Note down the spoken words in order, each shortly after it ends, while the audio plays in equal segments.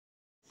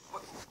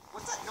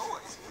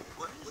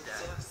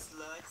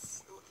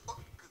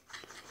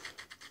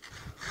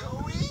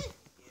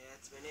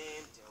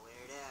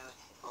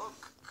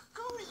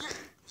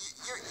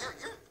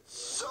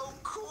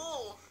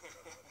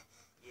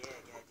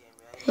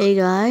Hey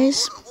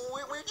guys,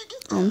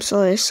 I'm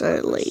sorry I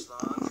started late.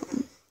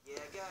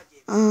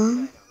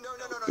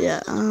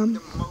 Yeah,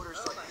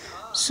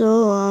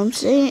 so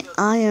today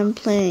I am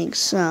playing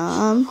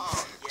some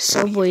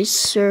Subway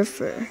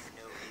Surfer,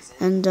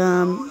 and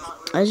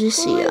as you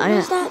see, I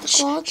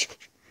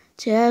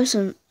have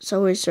some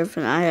Subway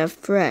Surfer, and I have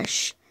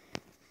Fresh,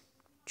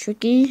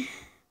 Tricky,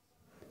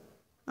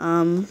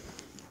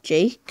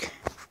 Jake,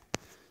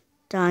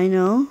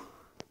 Dino,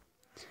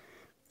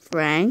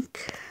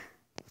 Frank,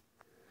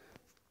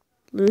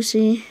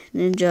 Lucy,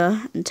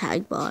 Ninja, and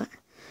Tagbot.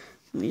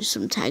 Let me use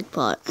some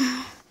Tagbot.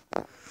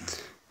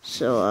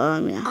 So,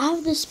 yeah. I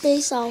have the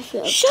space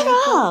outfit. Shut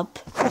up!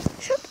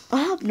 Shut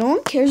up! No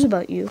one cares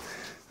about you.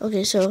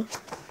 Okay, so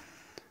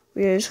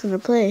we're just gonna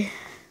play.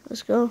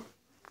 Let's go.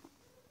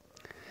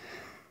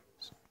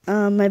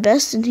 My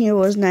best in here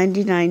was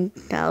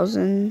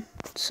 99,000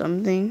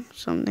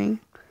 something.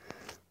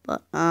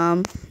 But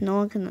no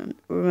one can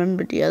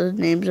remember the other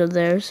names of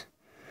theirs,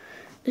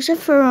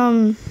 except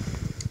for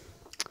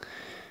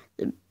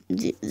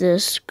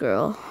this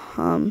girl.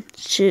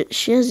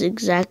 She has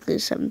exactly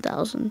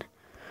 7,000.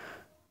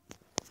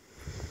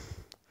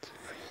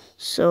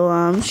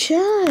 So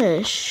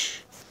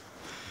shush.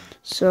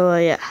 So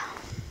yeah.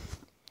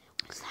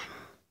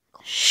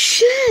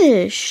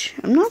 Shush!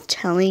 I'm not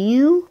telling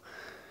you.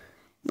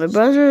 My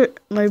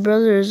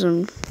brother is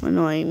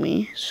annoying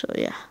me. So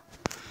yeah.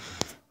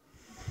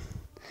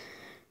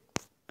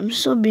 I'm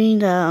still being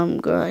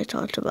that girl I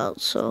talked about.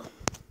 So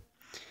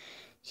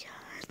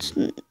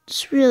yeah,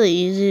 it's really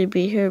easy to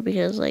be here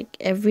because like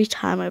every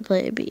time I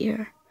play, I beat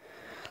her.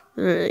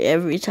 Literally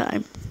every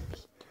time.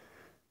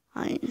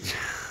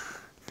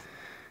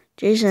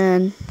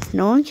 Jason,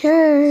 no one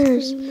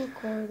cares.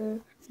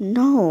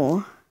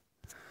 No.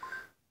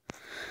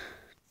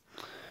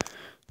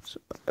 So,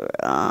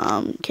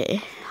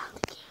 okay.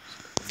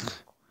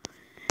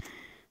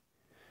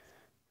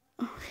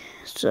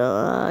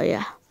 So,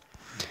 yeah.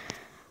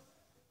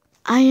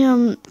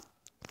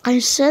 I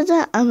said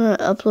that I'm gonna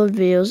upload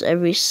videos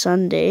every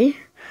Sunday.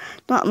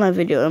 Not my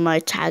video, in my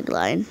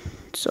tagline.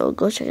 So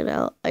go check it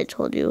out. I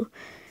told you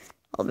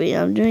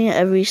I'm doing it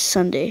every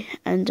Sunday.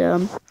 And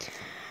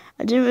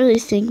I didn't really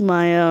think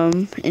my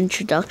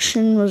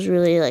introduction was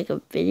really like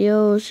a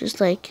video. It's just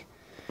like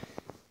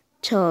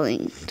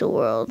telling the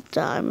world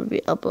that I'm gonna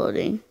be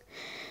uploading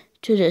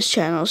to this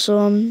channel.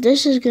 So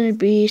this is gonna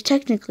be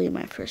technically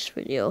my first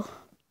video.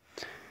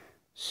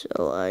 So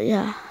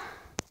yeah.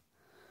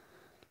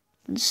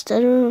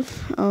 Instead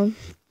of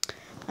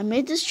I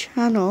made this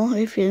channel,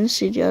 if you didn't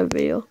see the other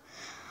video,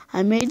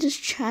 I made this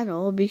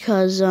channel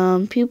because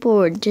people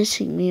were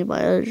dissing me by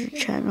other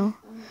channel.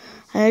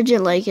 I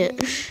didn't like it.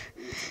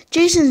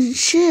 Jason,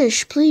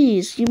 shush,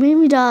 please. You made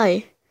me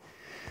die.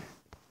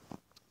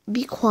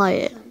 Be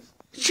quiet.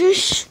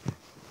 Shush.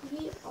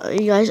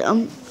 You guys,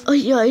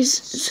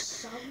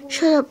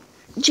 shut up.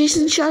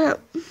 Jason, shut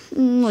up. Oh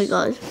my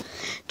god.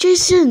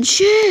 Jason,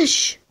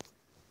 shush.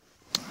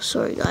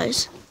 Sorry,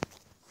 guys.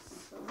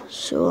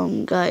 So,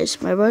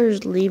 guys, my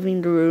brother's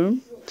leaving the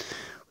room,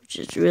 which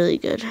is really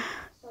good.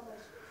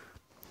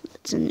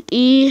 It's an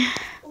E.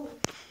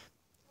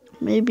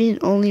 Maybe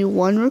only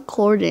one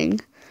recording,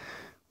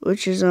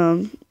 which is,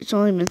 it's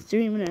only been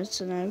 3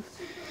 minutes, and I've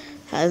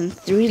had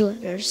 3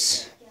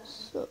 letters.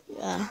 So,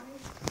 yeah.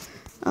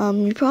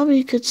 You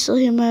probably could still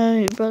hear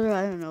my brother,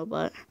 I don't know,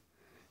 but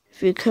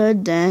if you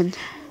could, then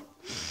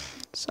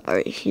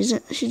sorry, she's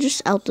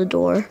just out the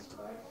door.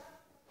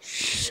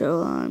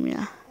 So,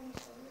 yeah.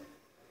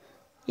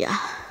 Yeah.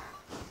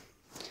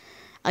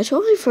 I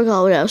totally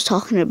forgot what I was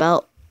talking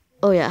about.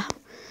 Oh, yeah.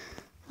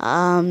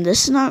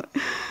 This is not,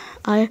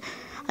 I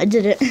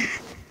did it.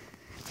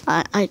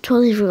 I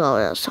totally forgot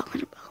what I was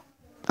talking about.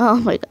 Oh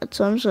my god,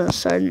 so I'm just gonna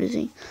start a new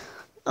thing.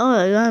 Oh,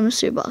 I got a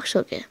mystery box,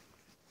 okay.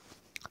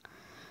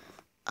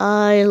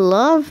 I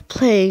love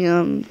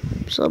playing,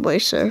 Subway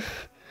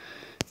Surf.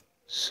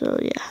 So,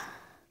 yeah.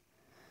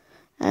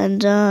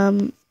 And,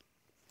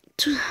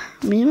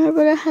 me and my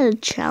brother had a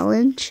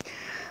challenge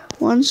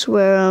once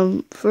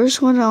where,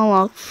 first one to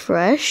unlock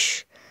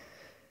Fresh,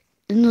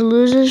 and the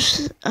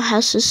loser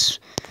has to,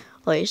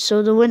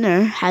 so the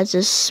winner has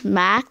to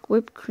smack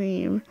whipped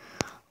cream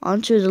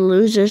onto the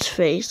loser's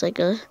face like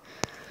a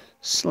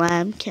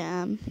slam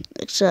cam,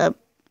 except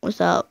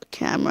without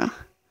camera.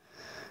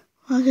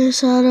 I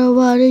guess I don't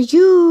want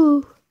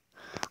you.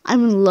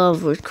 I'm in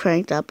love with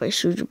Cranked Up by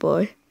Soulja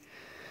Boy.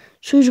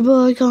 Soulja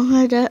Boy, come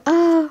like that.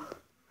 Oh.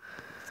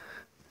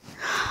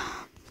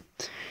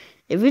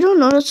 If you don't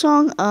know that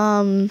song,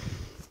 then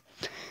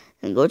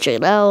go check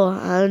it out.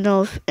 I don't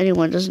know if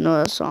anyone doesn't know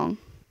that song.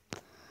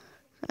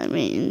 I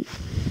mean,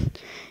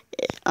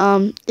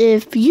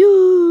 if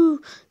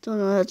you don't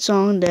know that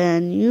song,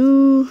 then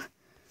you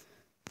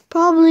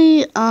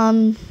probably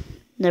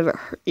never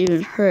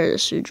even heard of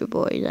Soulja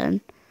Boy.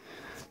 Then,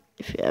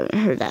 if you haven't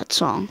heard that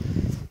song,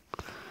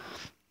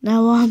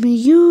 now I'm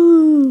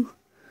you.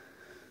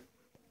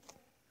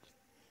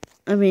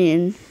 I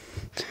mean,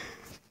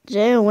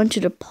 today I went to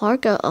the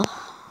park.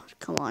 Oh,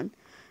 come on,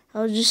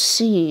 I was just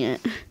singing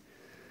it.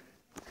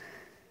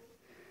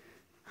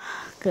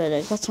 good.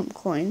 I got some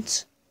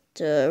coins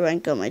to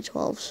rank up my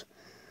 12s.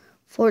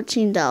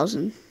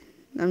 14,000.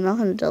 I'm not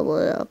gonna double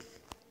it up.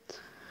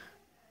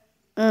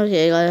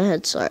 Okay, got a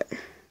head start.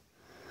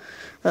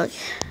 Okay.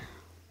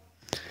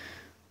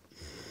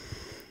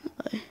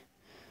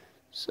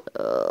 So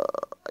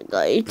I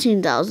got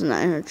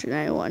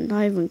 18,991.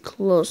 Not even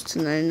close to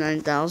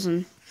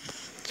 99,000.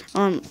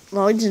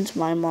 Logged into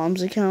my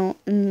mom's account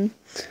in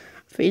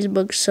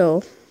Facebook,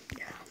 so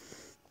yeah.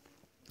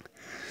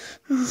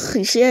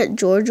 You see that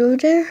George over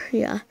there?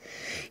 Yeah.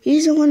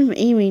 He's the one I'm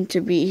aiming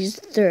to be. He's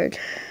third.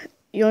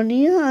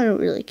 Yonia, I don't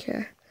really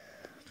care.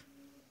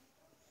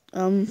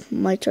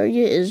 My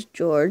target is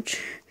George.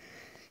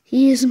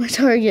 He is my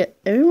target.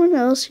 Everyone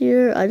else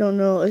here, I don't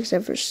know,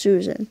 except for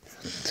Susan,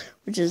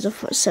 which is the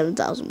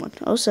 7,001.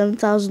 Oh,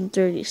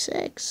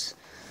 7,036.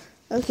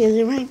 Okay,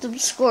 they ranked up the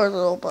score a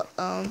little, but,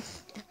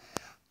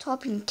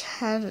 top in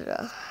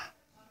Canada.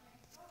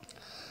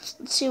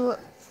 Let's see what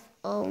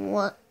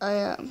I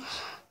am.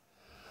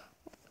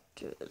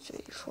 2,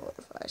 3, 4,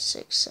 5,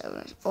 6,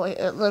 7. Oh, wait,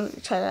 let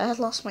me try that. I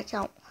lost my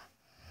count.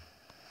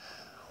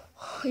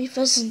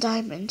 Reefus and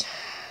Diamond.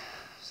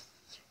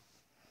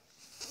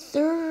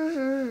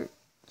 3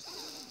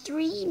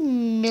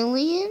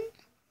 million?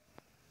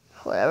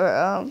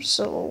 Whatever,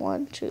 so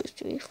 1, 2,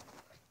 3, 4.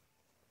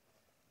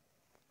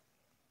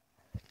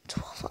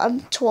 12.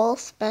 I'm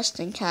 12th best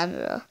in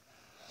Canada.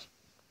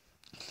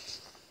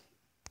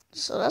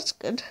 So that's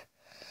good.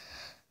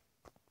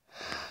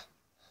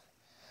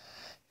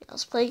 Yeah,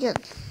 let's play again.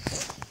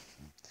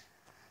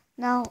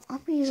 Now, I'm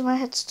going to use my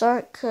head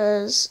start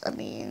because, I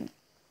mean,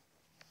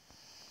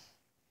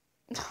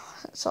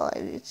 that's all I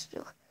need to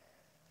do.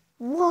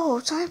 Whoa,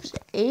 times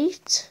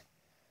 8?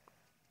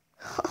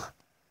 I'm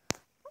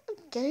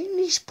getting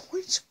these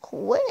points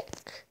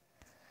quick.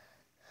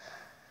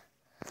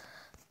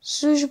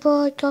 Sushi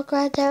boy, cock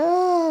right there.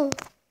 Oh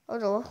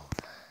no.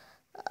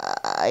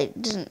 I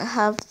didn't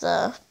have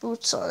the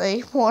boots on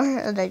anymore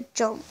and I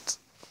jumped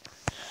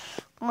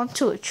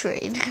onto a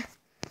train.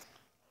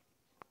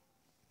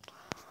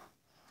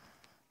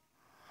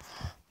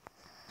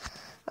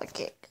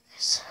 Okay,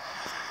 guys.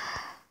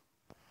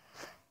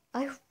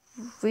 I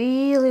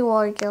really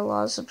want to get a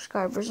lot of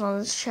subscribers on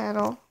this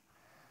channel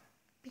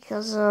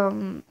because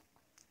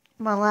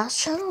my last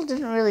channel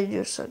didn't really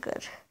do so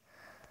good.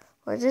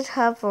 I did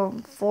have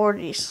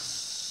 40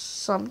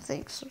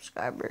 something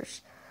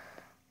subscribers,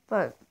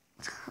 but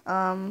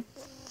a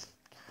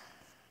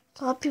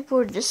lot of people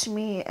were dissing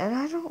me, and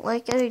I don't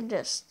like getting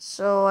dissed,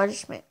 so I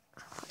just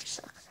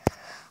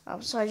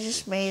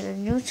made a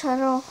new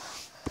channel.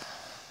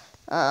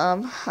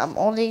 I'm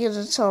only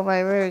gonna tell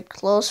my very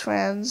close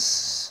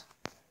friends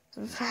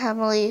and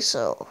family,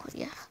 so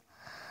yeah.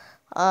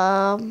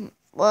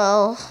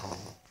 Well,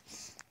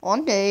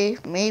 one day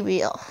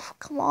maybe. Oh,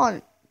 come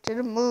on,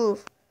 didn't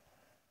move.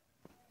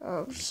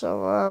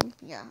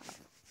 Yeah.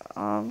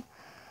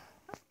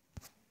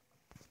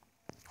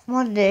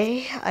 One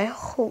day, I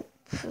hope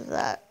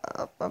that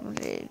I'm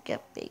gonna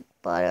get big,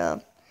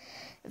 but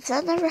if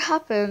that never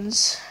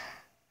happens,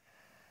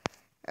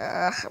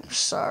 I'm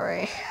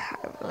sorry,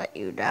 I've let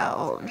you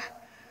down.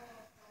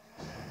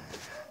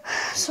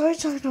 Sorry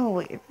talking to a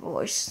weird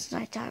voice. It's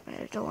nighttime and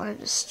I don't want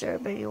to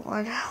disturb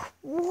anyone.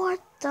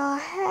 What the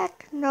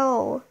heck?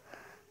 No.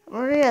 I'm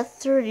already at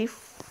 40.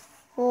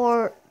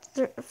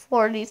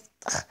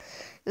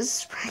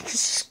 This rank is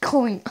just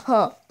going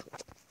up.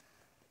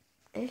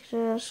 It's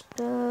just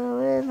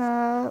going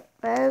up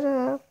and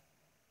up.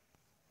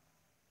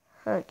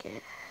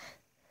 Okay.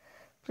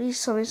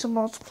 Please tell me some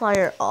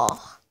multiplier.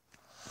 Oh.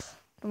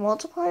 The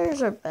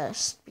multipliers are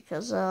best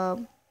because, I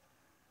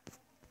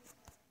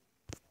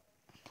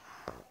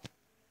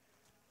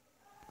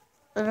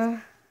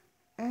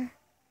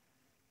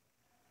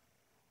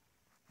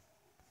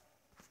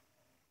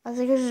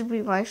think I should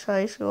beat my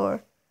high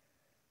score.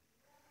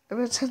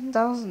 About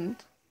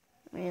 10,000.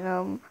 I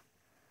mean,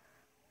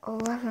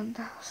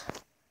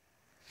 11,000.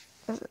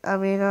 I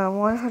mean,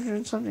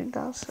 100 something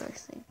thousand, I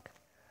think.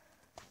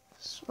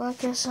 So I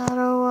guess I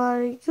don't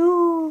want to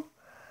go.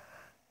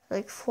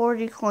 Like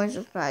 40 coins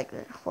with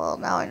magnet. Well,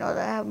 now I know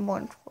that I have more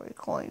than 40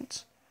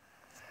 coins.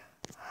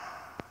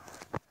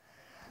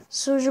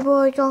 Soldier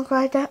boy, don't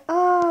cry that.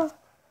 Oh!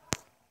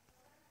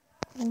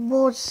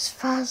 Whoa, this is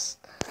fast.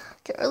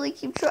 Can't really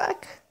keep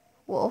track.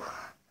 Whoa.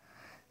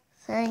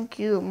 Thank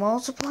you,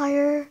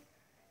 multiplier.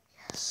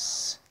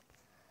 Yes.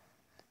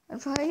 I'm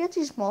trying to get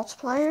these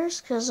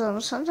multipliers because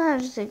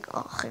sometimes you think,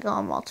 oh, I got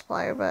a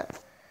multiplier, but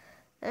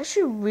it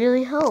actually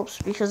really helps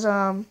because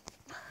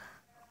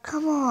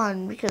come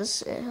on,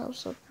 because it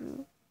helps you.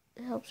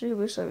 It helps you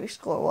boost every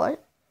score.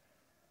 What?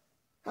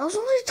 That was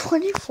only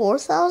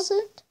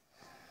 24,000.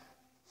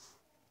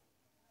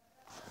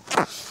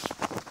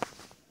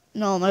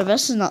 No, my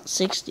best is not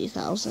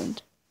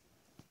 60,000.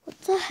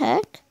 What the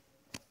heck?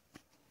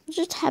 What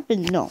just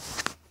happened? No.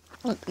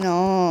 Look,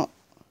 no.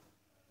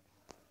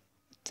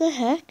 What the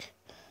heck?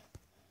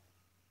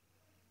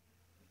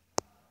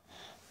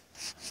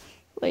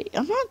 Wait,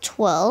 I'm not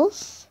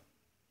 12.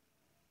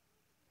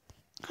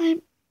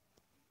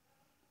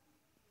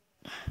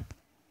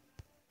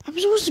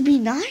 supposed to be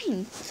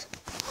ninth.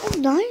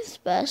 I'm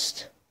ninth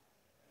best.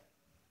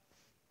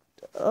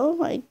 Oh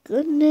my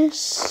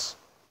goodness.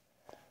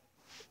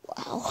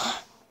 Wow.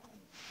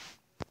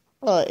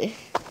 Oh,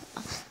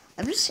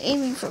 I'm just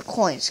aiming for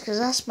coins because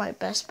that's my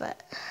best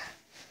bet.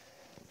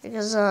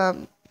 Because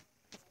I'm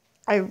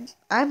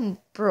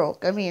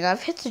broke. I mean,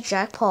 I've hit the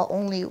jackpot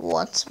only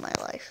once in my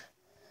life.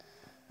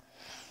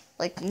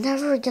 Like,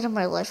 never again in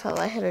my life have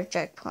I hit a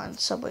jackpot in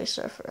Subway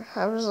Surfer.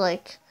 I was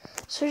like,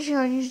 searching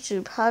on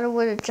YouTube, how to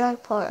win a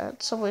jackpot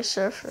at Subway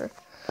Surfer.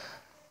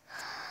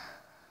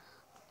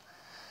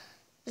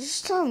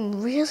 It's just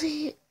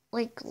really,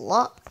 like,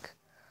 luck.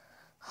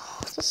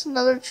 Oh, that's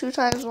another 2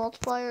 times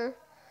multiplier.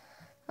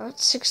 I'm at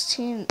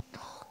 16.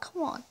 Oh,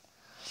 come on.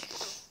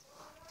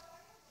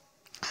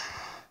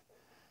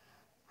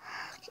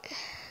 Okay.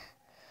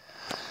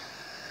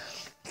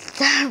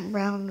 That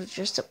round was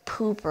just a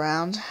poop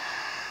round.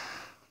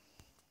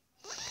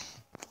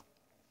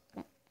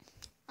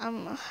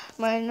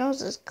 My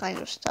nose is kind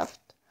of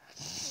stuffed.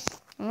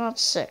 I'm not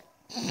sick.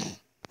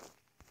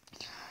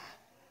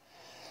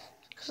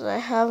 Because I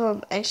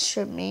have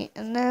extra meat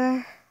in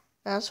there.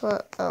 That's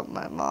what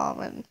my mom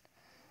and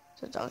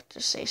the doctor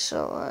say.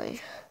 So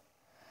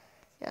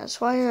yeah, that's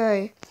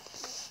why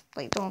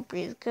I don't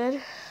breathe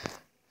good.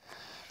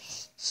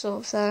 So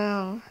if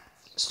that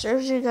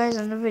disturbs you guys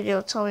in the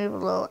video, tell me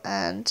below,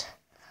 and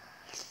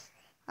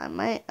I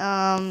might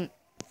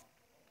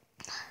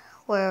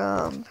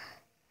wear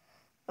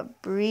a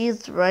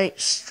breathe right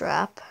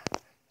strap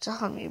to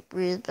help me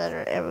breathe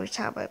better every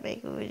time I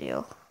make a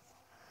video.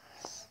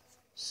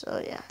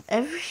 So yeah,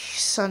 every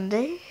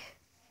Sunday,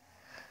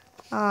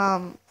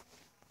 I'm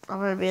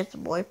gonna be at the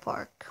boy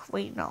park.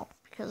 Wait, no,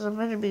 because I'm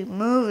gonna be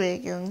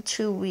moving in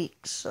 2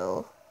 weeks.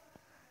 So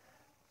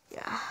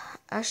yeah,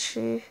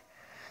 actually,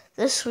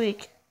 this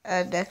week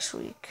and next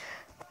week.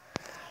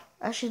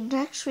 Actually,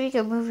 next week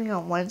I'm moving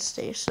on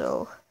Wednesday.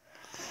 So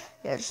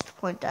yeah, just to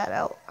point that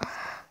out.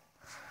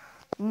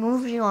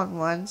 Moving on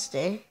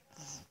Wednesday,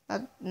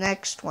 not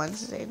next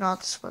Wednesday,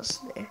 not this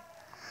Wednesday.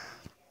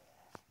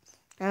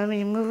 I'm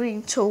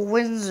moving to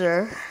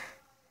Windsor.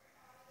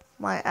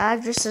 My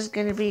address is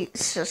gonna be,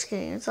 just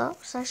kidding, it's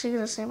actually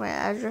gonna say my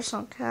address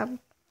on camera.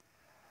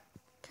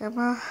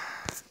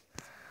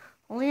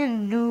 Only a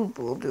noob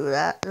will do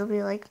that. They'll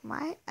be like,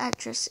 my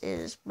address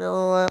is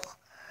blah,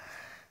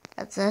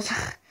 and then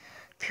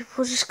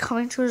people just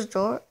coming to his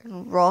door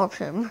and rob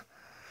him.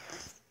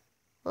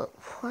 But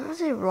why would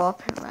they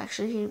rob him?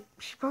 Actually, he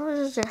probably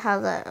doesn't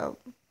have that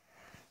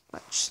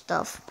much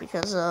stuff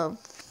because I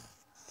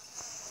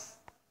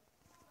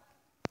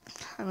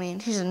mean,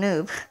 he's a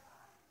noob.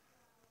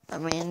 I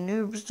mean,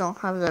 noobs don't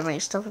have that many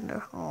stuff in their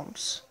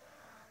homes.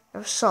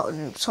 I've saw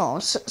noobs'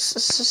 homes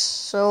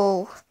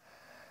so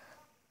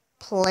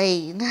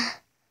plain.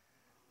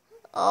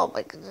 Oh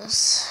my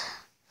goodness.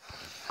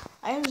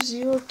 I have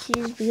 0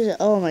 keys because,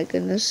 oh my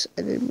goodness,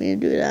 I didn't mean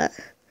to do that.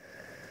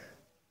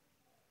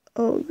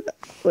 Oh,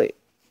 wait,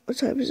 what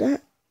time is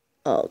that?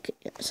 Oh, okay,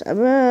 yes, I'm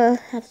gonna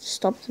have to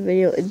stop the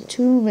video in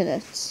 2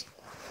 minutes.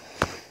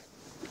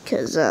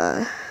 Because,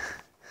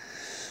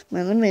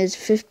 my limit is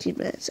 15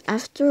 minutes.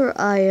 After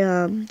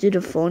I, do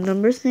the phone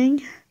number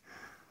thing,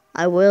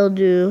 I will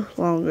do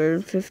longer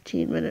than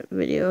 15-minute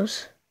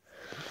videos.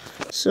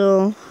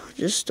 So,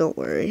 just don't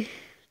worry.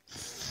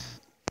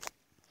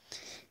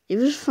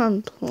 Even if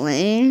I'm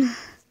playing,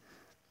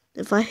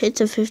 if I hit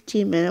the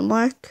 15-minute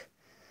mark,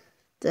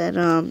 then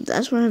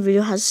that's when a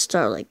video has to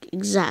start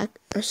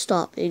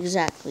stop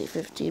exactly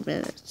 15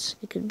 minutes.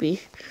 It could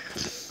be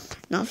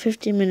not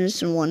 15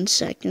 minutes and 1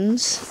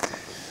 second.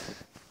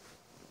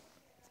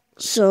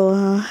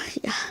 So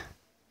yeah,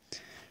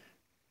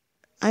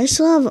 I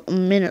still have a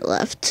minute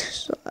left.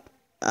 So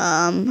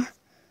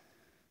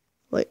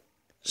wait,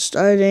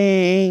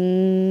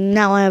 starting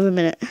now. I have a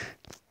minute.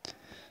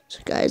 So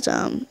guys,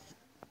 after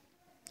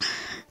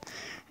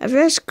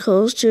it's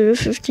close to the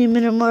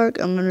 15-minute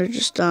mark, I'm gonna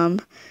just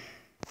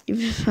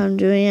even if I'm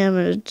doing it, I'm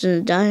gonna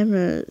die. I'm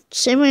gonna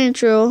say my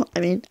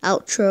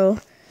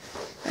outro.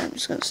 And I'm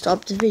just gonna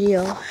stop the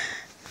video.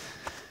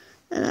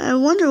 And I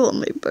wonder what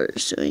my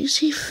brother's doing. Is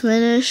he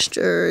finished,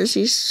 or is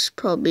he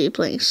probably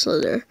playing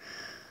Slither?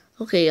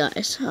 Okay,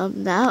 guys,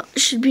 that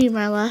should be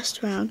my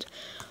last round.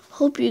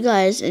 Hope you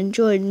guys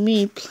enjoyed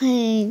me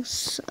playing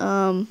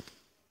Subway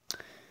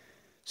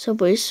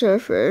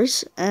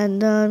Surfers.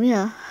 And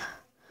yeah,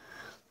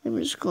 let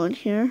me just go in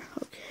here.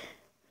 Okay.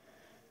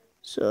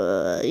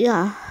 So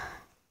yeah.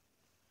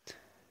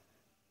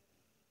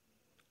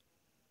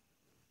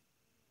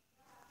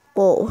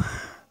 Whoa.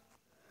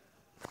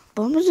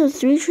 Almost have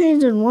 3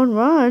 trains in 1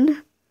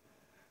 run.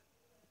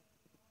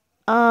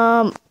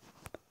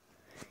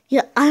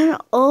 Yeah,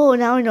 oh,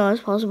 now I know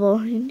it's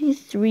possible. You need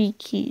 3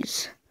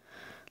 keys.